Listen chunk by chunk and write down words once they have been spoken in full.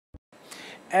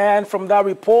And from that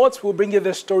report, we'll bring you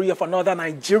the story of another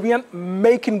Nigerian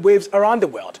making waves around the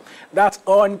world. That's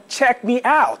on Check Me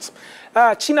Out.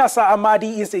 Chinasa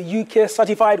Amadi is a UK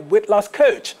certified weight loss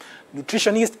coach,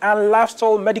 nutritionist, and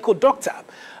lifestyle medical doctor.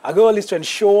 Her goal is to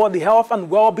ensure the health and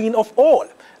well-being of all.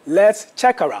 Let's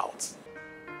check her out.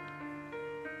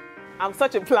 I'm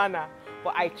such a planner,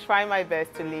 but I try my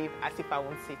best to live as if I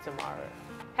won't see tomorrow.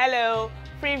 Hello,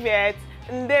 privet,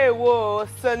 ndewo,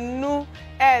 sanu,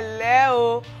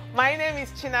 hello. My name is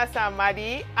Chinasa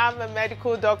Amadi. I'm a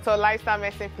medical doctor, lifestyle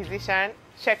medicine physician.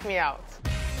 Check me out.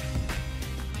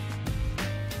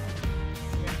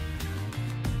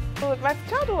 So my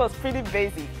childhood was pretty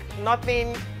basic.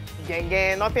 Nothing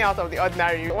nothing out of the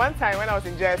ordinary. One time when I was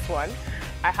in JS1,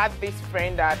 I had this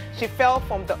friend that she fell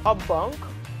from the up bunk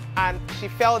and she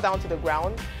fell down to the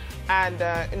ground. And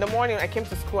in the morning I came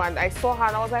to school and I saw her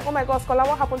and I was like, oh my God, Scholar,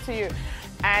 what happened to you?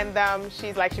 And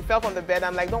she's like, she fell from the bed.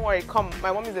 I'm like, don't worry, come.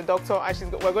 My mom is a doctor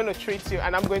and we're going to treat you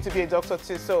and I'm going to be a doctor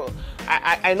too. So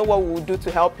I know what we will do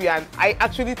to help you. And I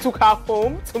actually took her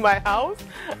home to my house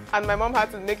and my mom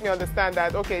had to make me understand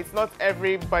that, okay, it's not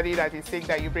everybody that is sick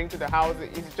that you bring to the house.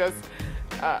 It's just,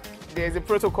 there's a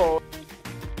protocol.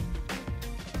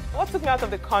 What took me out of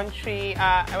the country?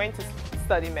 I went to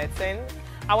study medicine.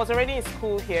 I was already in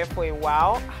school here for a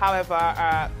while. However,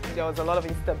 there was a lot of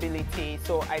instability,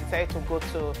 so I decided to go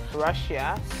to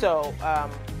Russia. So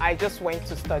I just went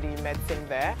to study medicine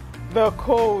there. The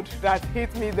cold that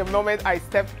hit me the moment I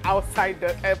stepped outside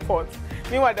the airport.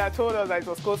 Meanwhile, they told us that it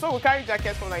was cold. So we carried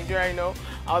jackets from Nigeria, you know.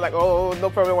 I was like, oh, no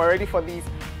problem, we're ready for these.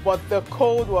 But the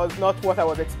cold was not what I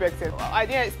was expecting. I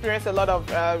didn't experience a lot of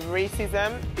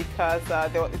racism because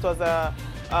it was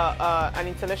an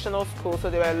international school, so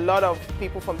there were a lot of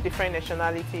people from different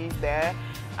nationalities there,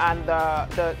 and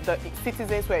the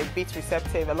citizens were a bit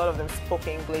receptive. A lot of them spoke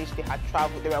English, they had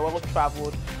traveled, they were well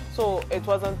traveled, so it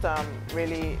wasn't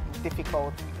really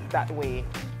difficult that way.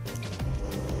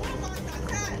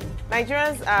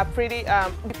 Nigerians are pretty,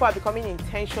 people are becoming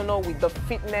intentional with the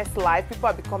fitness life. People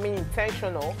are becoming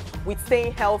intentional with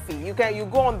staying healthy. You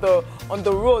go on the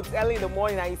roads early in the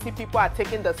morning and you see people are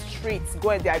taking the streets,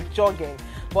 they are jogging.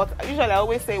 But usually I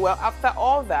always say, well, after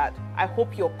all that, I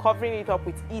hope you're covering it up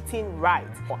with eating right.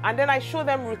 And then I show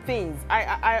them routines.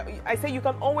 I say you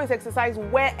can always exercise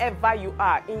wherever you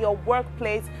are, in your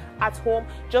workplace, at home.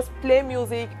 Just play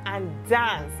music and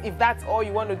dance. If that's all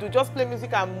you want to do, just play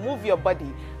music and move your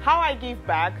body. How I give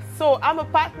back? So I'm a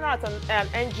partner at an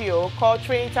NGO called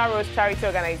Trinita Rose Charity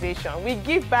Organization. We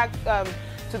give back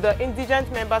to the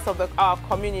indigent members of our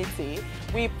community.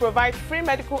 We provide free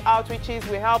medical outreaches.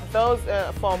 We help those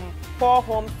from poor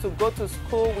homes to go to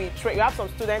school. We have some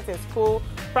students in school,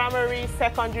 primary,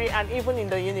 secondary, and even in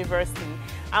the university.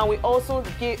 And we also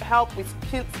help with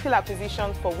skill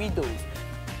acquisitions for widows.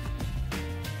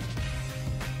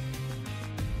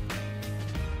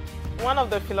 One of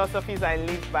the philosophies I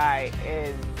live by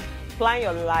is plan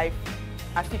your life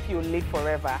as if you live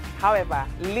forever. However,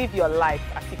 live your life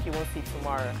as if you won't see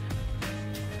tomorrow.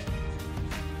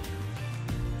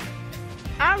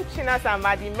 I'm Chinasa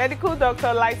Amadi, medical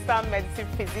doctor, lifestyle medicine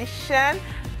physician,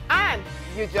 and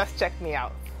you just checked me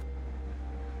out.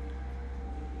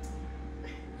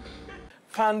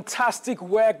 Fantastic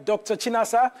work, Dr.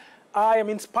 Chinasa. I am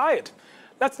inspired.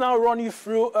 Let's now run you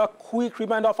through a quick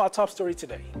reminder of our top story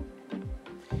today.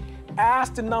 As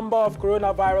the number of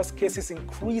coronavirus cases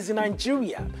increase in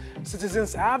Nigeria,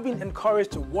 citizens have been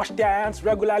encouraged to wash their hands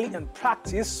regularly and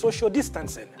practice social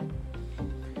distancing.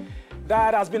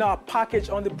 That has been our package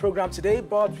on the program today,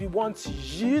 but we want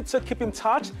you to keep in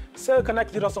touch, so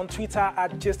connect with us on Twitter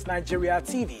at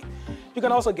GistNigeriaTV. You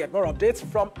can also get more updates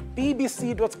from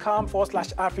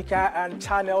bbc.com/Africa and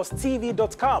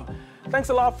channelstv.com. Thanks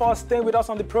a lot for staying with us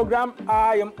on the program.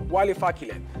 I am Wale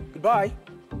Fakile. Goodbye.